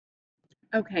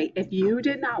Okay, if you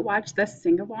did not watch the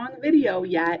sing-along video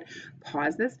yet,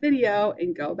 pause this video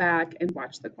and go back and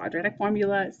watch the quadratic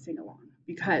formula sing-along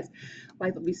because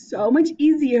life will be so much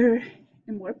easier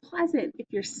and more pleasant if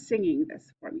you're singing this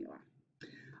formula.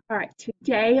 All right,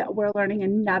 today we're learning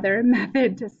another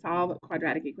method to solve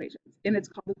quadratic equations, and it's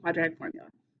called the quadratic formula.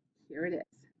 Here it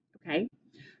is, okay?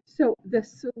 So the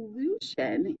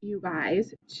solution, you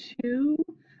guys, to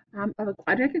of a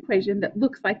quadratic equation that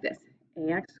looks like this: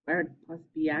 ax squared plus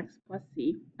bx plus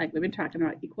c, like we've been talking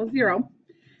about, equals 0.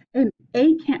 And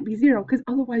a can't be 0 because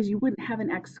otherwise you wouldn't have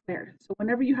an x squared. So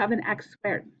whenever you have an x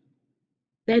squared,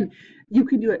 then you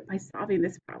can do it by solving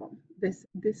this problem,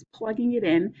 this plugging it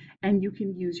in, and you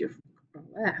can use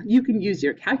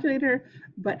your calculator,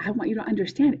 but I want you to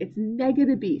understand it's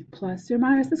negative b plus or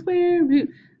minus the square root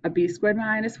of b squared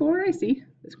minus 4ac,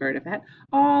 the square root of that,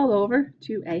 all over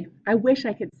 2a. I wish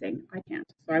I could sing. I can't,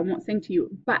 so I won't sing to you,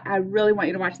 but I really want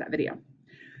you to watch that video.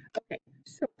 Okay,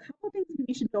 so a couple of things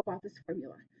we should know about this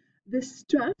formula. The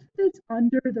stuff that's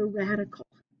under the radical,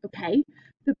 okay,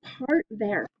 the part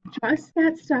there, just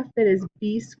that stuff that is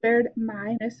b squared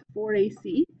minus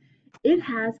 4ac, it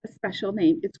has a special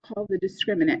name. It's called the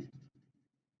discriminant.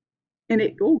 And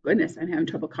it, oh goodness, I'm having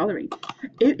trouble coloring.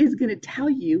 It is going to tell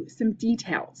you some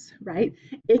details, right?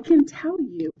 It can tell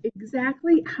you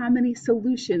exactly how many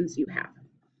solutions you have.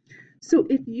 So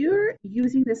if you're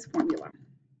using this formula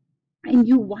and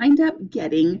you wind up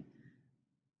getting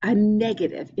a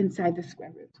negative inside the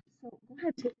square root, so go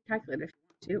ahead, take your calculator if you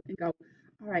want to, and go,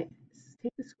 all right,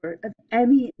 take the square root of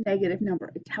any negative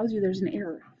number. It tells you there's an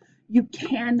error. You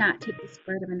cannot take the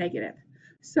square root of a negative.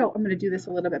 So I'm going to do this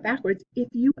a little bit backwards. If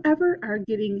you ever are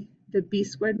getting the b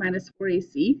squared minus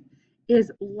 4ac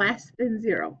is less than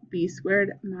 0, b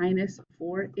squared minus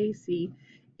 4ac,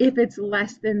 if it's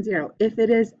less than 0, if it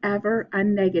is ever a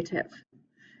negative,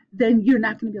 then you're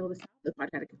not going to be able to solve the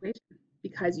quadratic equation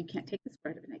because you can't take the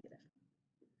square root of a negative.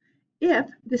 If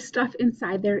the stuff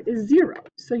inside there is 0,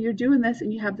 so you're doing this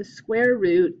and you have the square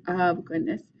root of,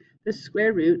 goodness, the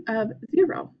square root of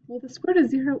 0. Well, the square root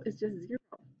of 0 is just 0.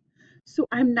 So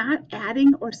I'm not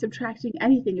adding or subtracting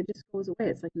anything. It just goes away.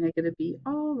 It's like negative b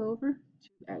all over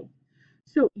 2a.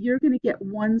 So you're going to get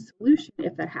one solution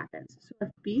if that happens. So if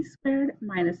b squared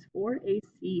minus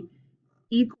 4ac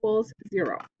equals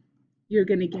 0, you're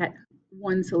going to get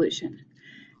one solution.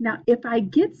 Now, if I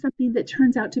get something that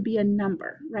turns out to be a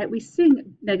number, right? We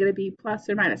sing negative b plus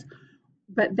or minus,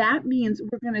 but that means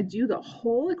we're going to do the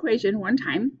whole equation one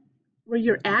time where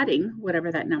you're adding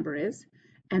whatever that number is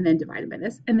and then dividing by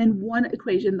this, and then one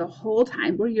equation the whole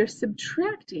time where you're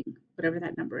subtracting whatever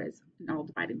that number is and all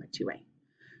dividing by 2a.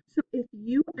 So if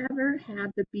you ever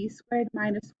have the b squared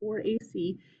minus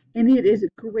 4ac and it is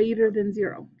greater than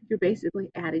 0, you're basically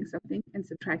adding something and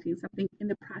subtracting something in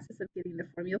the process of getting the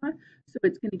formula. So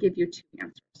it's going to give you two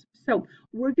answers. So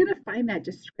we're going to find that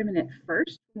discriminant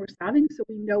first when we're solving so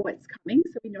we know what's coming,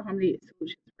 so we know how many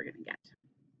solutions we're going to get.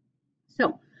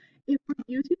 So if we're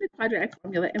using the quadratic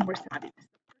formula and we're solving this,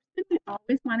 the first thing we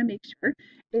always want to make sure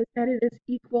is that it is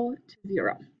equal to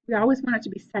 0. We always want it to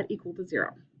be set equal to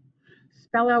 0.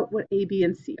 Spell out what A, B,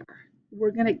 and C are.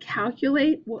 We're going to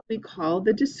calculate what we call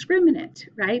the discriminant,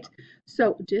 right?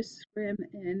 So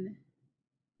discriminant,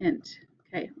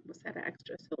 okay, what's that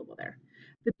extra syllable there?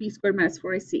 The b squared minus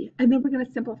 4ac, and then we're going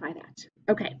to simplify that.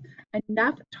 Okay,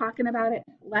 enough talking about it.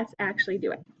 Let's actually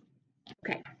do it.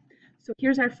 Okay, so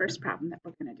here's our first problem that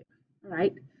we're going to do, all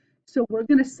right? So we're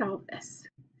going to solve this.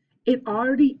 It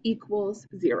already equals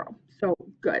 0, so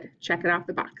good, check it off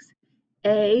the box.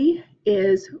 A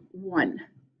is 1,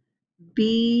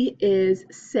 B is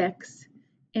 6,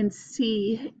 and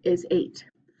C is 8.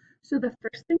 So the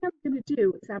first thing I'm going to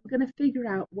do is I'm going to figure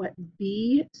out what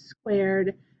b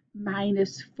squared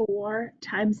minus 4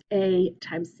 times a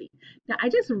times c. Now I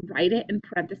just write it in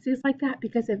parentheses like that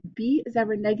because if b is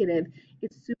ever negative,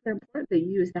 it's super important that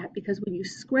you use that because when you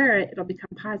square it, it'll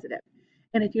become positive.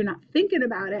 And if you're not thinking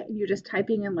about it and you're just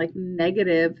typing in like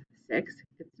negative 6,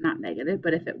 it's not negative,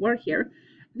 but if it were here,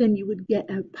 then you would get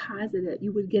a positive,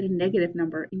 you would get a negative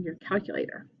number in your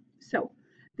calculator. So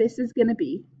this is going to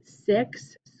be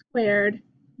 6 squared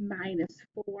minus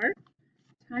 4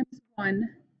 times 1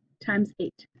 times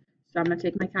 8. So I'm going to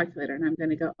take my calculator and I'm going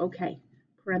to go, okay,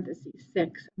 parentheses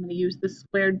 6. I'm going to use the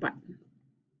squared button.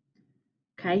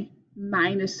 Okay,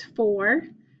 minus 4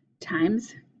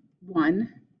 times 1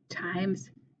 times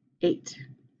 8.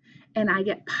 And I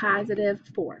get positive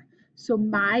 4. So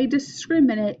my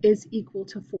discriminant is equal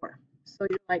to 4. So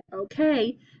you're like,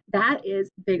 okay, that is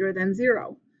bigger than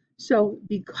 0. So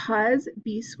because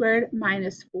b squared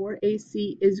minus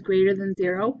 4ac is greater than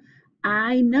 0,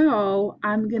 I know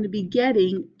I'm going to be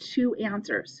getting 2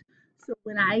 answers. So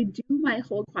when I do my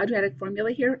whole quadratic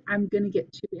formula here, I'm going to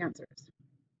get 2 answers.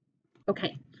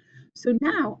 Okay, so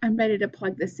now I'm ready to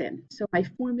plug this in. So my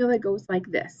formula goes like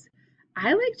this.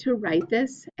 I like to write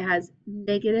this as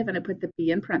negative, and I put the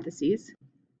b in parentheses,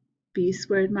 b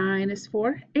squared minus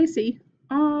 4ac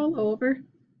all over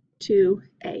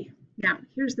 2a. Now,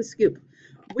 here's the scoop.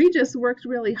 We just worked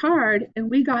really hard, and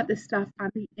we got the stuff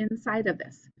on the inside of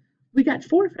this. We got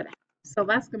 4 for that. So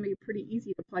that's going to be pretty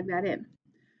easy to plug that in.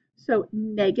 So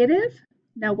negative,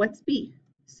 now what's b?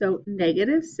 So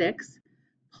negative 6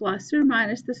 plus or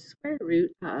minus the square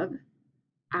root of,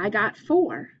 I got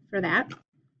 4 for that,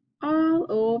 all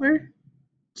over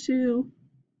 2a.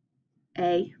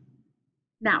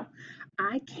 Now,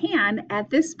 I can, at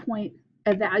this point,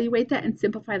 evaluate that and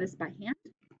simplify this by hand,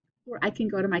 or I can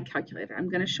go to my calculator. I'm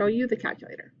going to show you the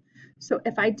calculator. So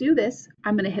if I do this,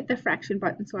 I'm going to hit the fraction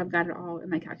button, so I've got it all in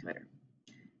my calculator.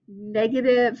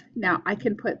 Negative, now I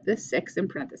can put this 6 in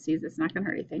parentheses. It's not going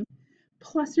to hurt anything.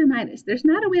 Plus or minus. There's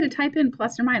not a way to type in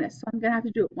plus or minus, so I'm going to have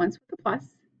to do it once with the plus.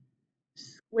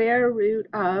 Square root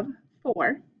of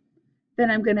 4. Then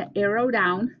I'm going to arrow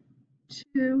down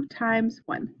 2 times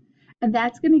 1. And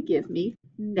that's going to give me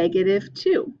negative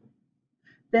 2.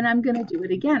 Then I'm going to do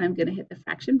it again. I'm going to hit the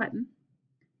fraction button.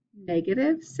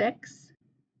 Negative 6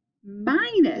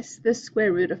 minus the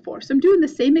square root of 4. So I'm doing the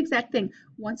same exact thing,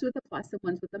 once with a plus and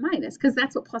once with a minus, because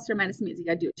that's what plus or minus means. You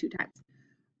got to do it 2 times.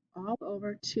 All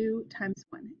over 2 times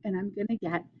 1. And I'm going to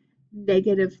get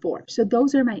negative 4. So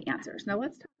those are my answers. Now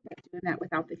let's talk about doing that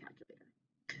without the calculator.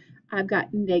 I've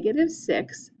got negative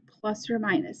 6 plus or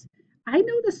minus. I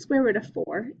know the square root of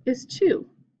 4 is 2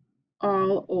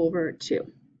 all over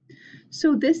 2.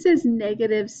 So this is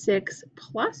negative 6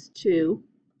 plus 2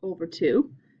 over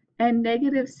 2 and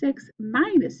negative 6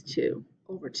 minus 2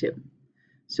 over 2.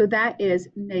 So that is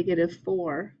negative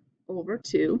 4 over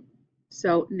 2.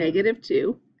 So negative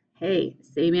 2. Hey,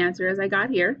 same answer as I got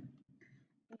here.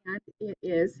 And it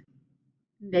is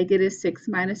negative 6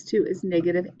 minus 2 is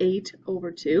negative 8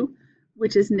 over 2,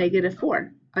 which is negative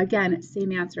 4. Again,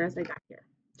 same answer as I got here.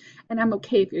 And I'm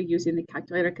okay if you're using the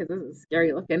calculator because this is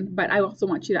scary looking, but I also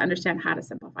want you to understand how to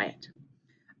simplify it.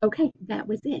 Okay, that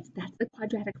was it. That's the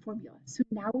quadratic formula. So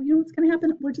now you know what's going to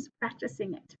happen? We're just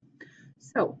practicing it.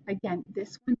 So again,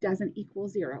 this one doesn't equal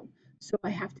 0. So I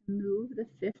have to move the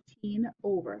 15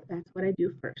 over. That's what I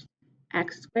do first.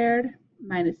 X squared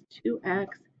minus 2x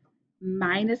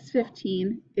minus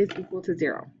 15 is equal to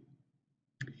 0.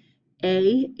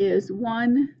 A is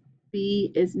 1,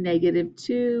 B is negative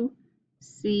 2,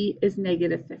 C is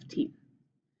negative 15.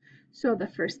 So the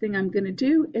first thing I'm going to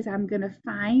do is I'm going to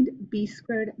find b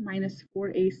squared minus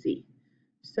 4ac.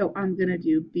 So I'm going to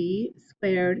do b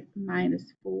squared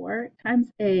minus 4 times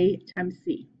a times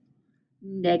c.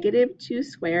 Negative 2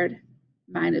 squared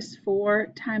minus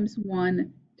 4 times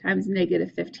 1 times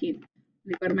negative 15. I'm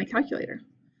going to go to my calculator.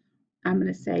 I'm going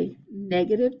to say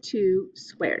negative 2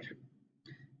 squared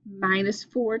minus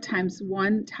 4 times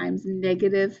 1 times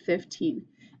negative 15.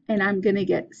 And I'm going to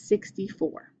get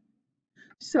 64.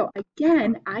 So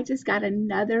again, I just got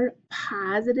another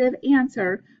positive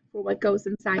answer for what goes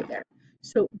inside there.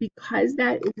 So because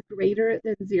that is greater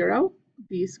than 0,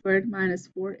 b squared minus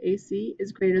 4ac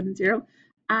is greater than 0,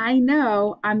 I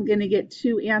know I'm going to get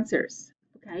 2 answers,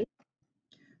 okay?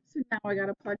 So now I got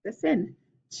to plug this in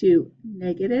to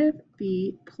negative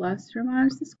b plus or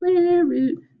minus the square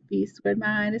root b squared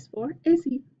minus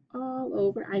 4ac all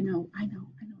over, I know I don't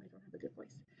have a good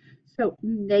voice. So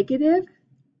negative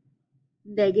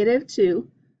 2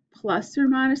 plus or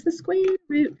minus the square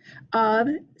root of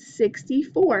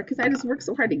 64, because I just worked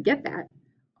so hard to get that,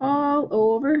 all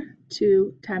over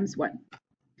 2 times 1.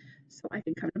 So I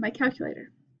can come to my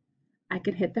calculator. I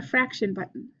can hit the fraction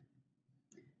button.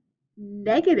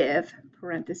 Negative,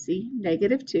 parenthesis,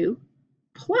 negative 2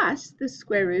 plus the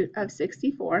square root of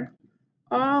 64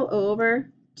 all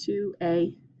over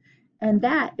 2a. And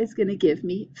that is going to give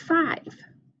me 5.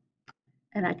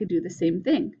 And I could do the same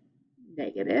thing.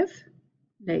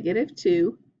 Negative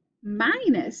 2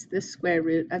 minus the square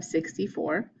root of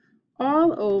 64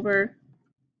 all over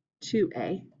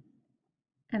 2a.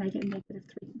 And I get negative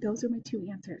 3. Those are my 2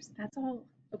 answers. That's all.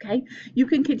 Okay? You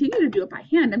can continue to do it by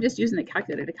hand. I'm just using the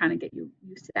calculator to kind of get you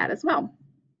used to that as well.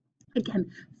 Again,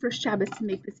 first job is to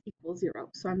make this equal 0.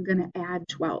 So I'm going to add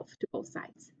 12 to both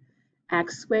sides.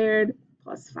 X squared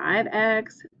plus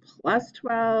 5x plus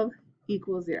 12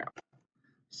 equals 0.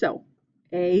 So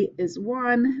A is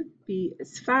 1, B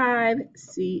is 5,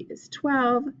 C is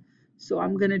 12. So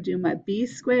I'm going to do my b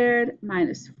squared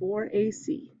minus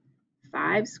 4ac.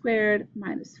 5 squared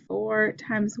minus 4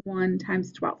 times 1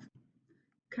 times 12.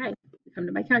 come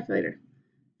to my calculator.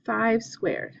 5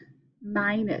 squared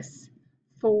minus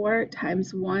 4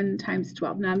 times 1 times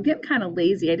 12. Now I'm getting kind of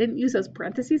lazy. I didn't use those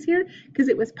parentheses here because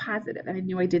it was positive and I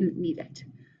knew I didn't need it.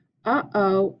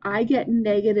 Uh-oh, I get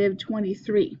negative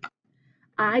 23.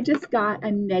 I just got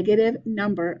a negative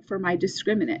number for my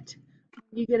discriminant.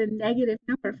 When you get a negative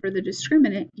number for the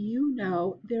discriminant, you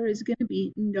know there is going to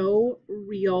be no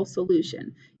real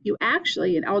solution. You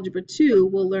actually, in Algebra 2,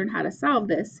 will learn how to solve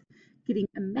this, getting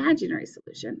imaginary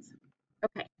solutions.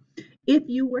 Okay, if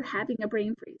you were having a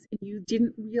brain freeze and you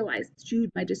didn't realize,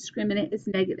 Jude, my discriminant is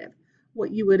negative,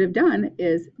 what you would have done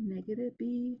is negative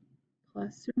b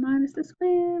plus or minus the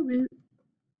square root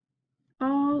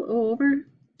all over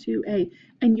 2a.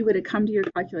 And you would have come to your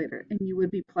calculator and you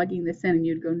would be plugging this in and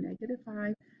you'd go negative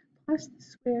 5 plus the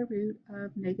square root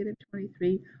of negative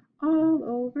 23 all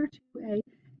over 2a.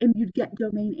 And you'd get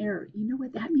domain error. You know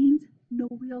what that means? No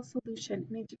real solution.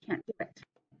 It means you can't do it.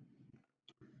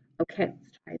 Okay,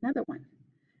 let's try another one.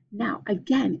 Now,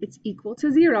 again, it's equal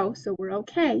to 0, so we're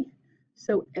okay.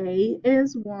 So a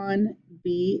is 1,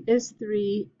 b is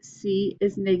 3, c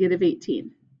is negative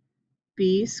 18.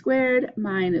 B squared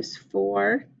minus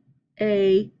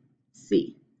 4ac.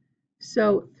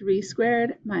 So 3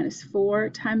 squared minus 4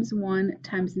 times 1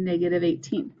 times negative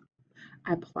 18.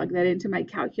 I plug that into my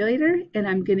calculator and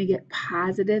I'm going to get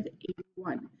positive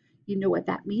 81. You know what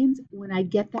that means? When I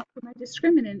get that for my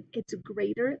discriminant, it's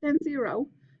greater than 0.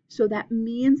 So that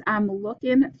means I'm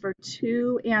looking for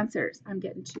 2 answers. I'm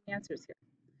getting 2 answers here.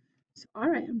 So all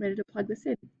right, I'm ready to plug this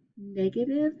in.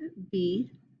 Negative b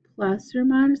plus or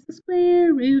minus the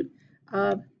square root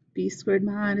of b squared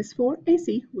minus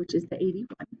 4ac, which is the 81,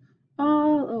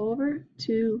 all over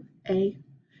 2a.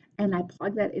 And I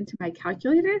plug that into my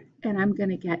calculator, and I'm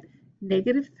going to get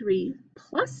negative 3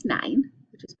 plus 9,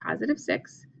 which is positive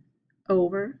 6,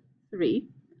 over 3,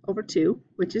 over 2,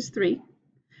 which is 3.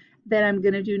 Then I'm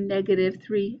going to do negative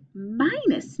 3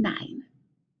 minus 9,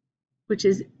 which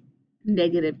is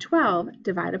negative 12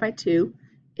 divided by 2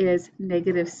 is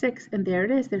negative 6, and there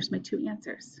it is. There's my 2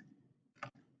 answers.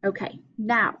 Okay,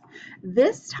 now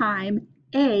this time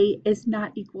a is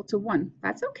not equal to 1.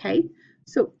 That's okay.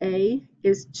 So a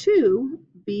is 2,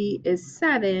 b is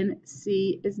 7,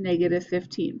 c is negative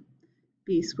 15.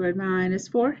 B squared minus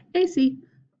 4ac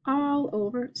all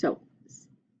over, so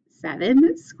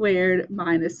 7 squared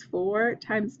minus 4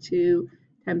 times 2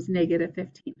 times negative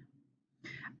 15.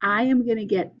 I am going to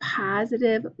get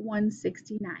positive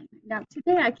 169. Now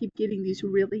today I keep getting these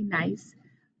really nice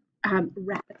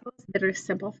radicals that are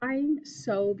simplifying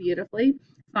so beautifully.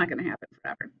 It's not going to happen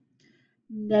forever.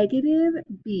 Negative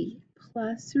b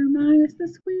plus or minus the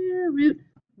square root.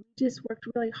 We just worked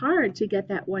really hard to get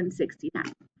that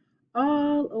 169.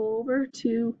 All over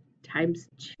 2 times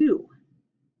 2.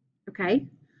 Okay?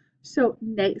 So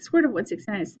square root of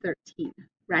 169 is 13,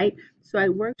 right? So I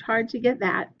worked hard to get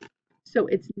that. So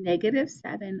it's negative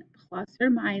 7 plus or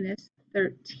minus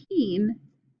 13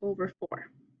 over 4.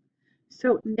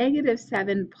 So negative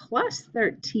 7 plus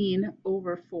 13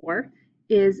 over 4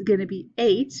 is going to be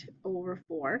 8 over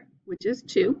 4, which is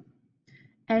 2.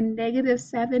 And negative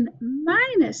 7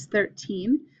 minus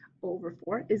 13 over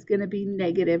 4 is going to be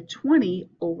negative 20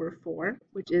 over 4,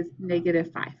 which is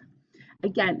negative 5.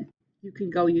 Again, you can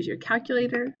go use your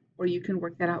calculator or you can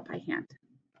work that out by hand.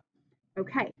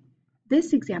 Okay,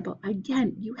 this example,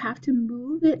 again, you have to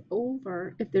move it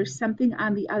over if there's something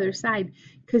on the other side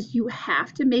because you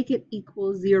have to make it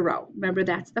equal 0. Remember,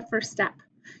 that's the first step.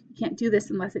 You can't do this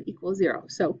unless it equals 0.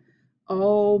 So,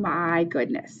 oh my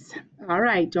goodness. All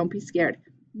right, don't be scared.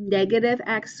 Negative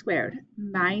x squared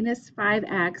minus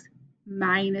 5x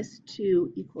minus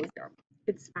 2 equals 0.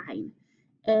 It's fine.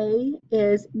 A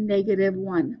is negative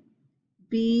 1.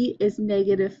 B is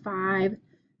negative 5.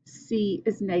 C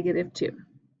is negative 2.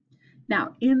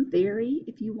 Now, in theory,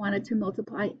 if you wanted to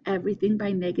multiply everything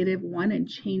by negative 1 and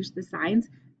change the signs,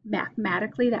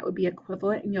 mathematically that would be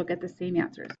equivalent and you'll get the same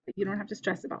answers. But you don't have to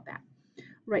stress about that.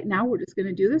 Right now, we're just going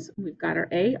to do this. We've got our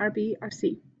A, our B, our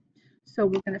C. So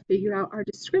we're going to figure out our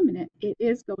discriminant. It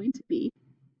is going to be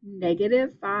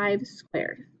negative 5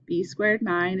 squared. B squared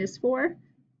minus 4,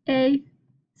 A,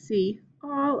 C,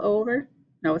 all over.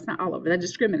 No, it's not all over. The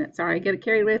discriminant. Sorry, I get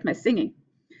carried away with my singing.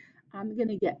 I'm going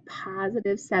to get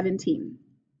positive 17,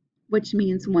 which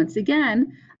means once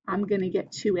again, I'm going to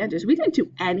get 2 answers. We didn't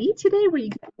do any today where you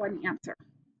get 1 answer,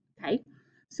 okay?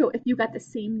 So if you got the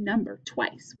same number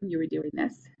twice when you were doing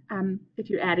this, if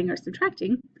you're adding or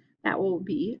subtracting, that will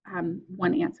be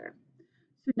 1 answer.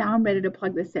 So now I'm ready to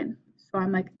plug this in. So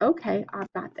I'm like, okay,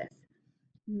 I've got this.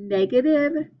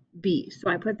 Negative b. So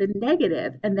I put the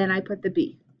negative and then I put the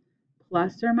b.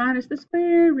 Plus or minus the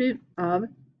square root of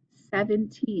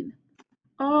 17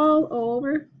 all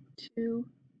over 2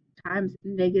 times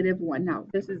 -1. Now,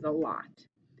 this is a lot.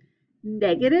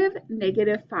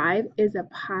 -5 is a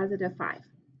 +5,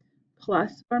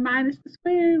 plus or minus the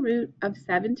square root of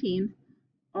 17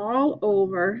 all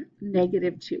over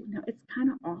 -2. Now, it's kind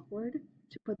of awkward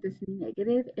to put this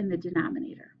negative in the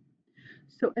denominator.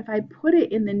 So if I put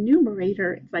it in the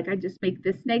numerator, it's like I just make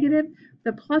this negative.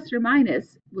 The plus or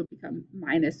minus would become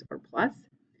minus or plus.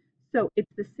 So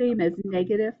it's the same as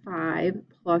 -5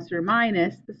 plus or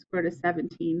minus the square root of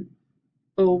 17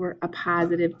 over a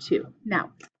 +2.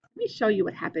 Now, let me show you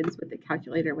what happens with the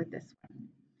calculator with this one.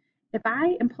 If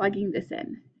I am plugging this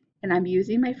in and I'm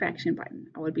using my fraction button,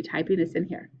 I would be typing this in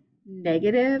here.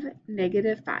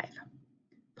 -5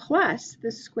 plus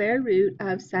the square root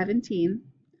of 17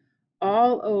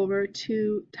 all over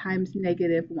 2 times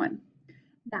 -1.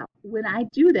 Now, when I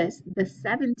do this, the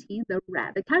 17, the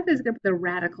calculator is going to put the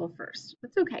radical first.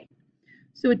 That's okay.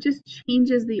 So it just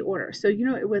changes the order. So, you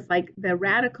know, it was like the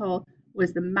radical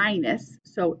was the minus,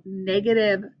 so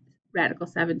negative radical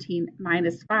 17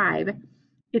 minus 5.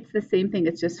 It's the same thing.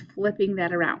 It's just flipping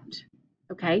that around,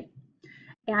 okay?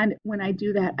 And when I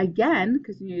do that again,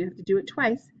 because you have to do it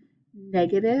twice,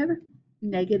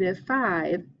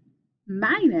 -5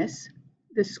 minus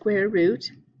the square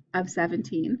root of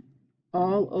 17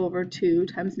 all over 2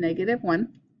 times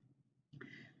 -1.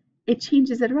 It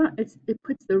changes it around. It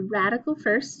puts the radical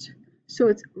first, so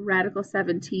it's radical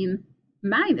 17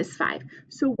 minus 5.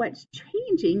 So what's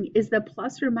changing is the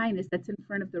plus or minus that's in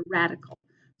front of the radical.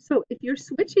 So if you're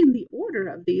switching the order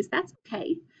of these, that's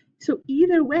okay. So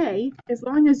either way, as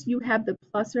long as you have the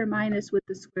plus or minus with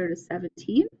the square root of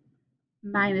 17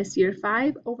 minus your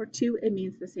 5 over 2, it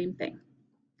means the same thing.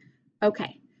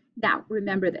 Okay, now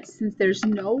remember this. Since there's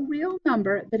no real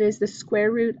number that is the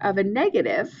square root of a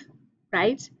negative,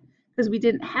 right? Because we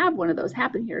didn't have one of those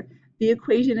happen here, the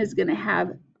equation is going to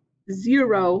have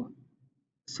 0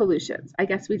 solutions. I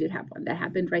guess we did have one that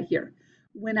happened right here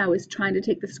when I was trying to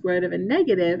take the square root of a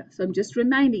negative. So I'm just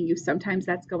reminding you, sometimes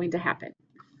that's going to happen.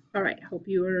 All right, hope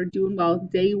you are doing well.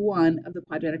 Day 1 of the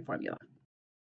quadratic formula.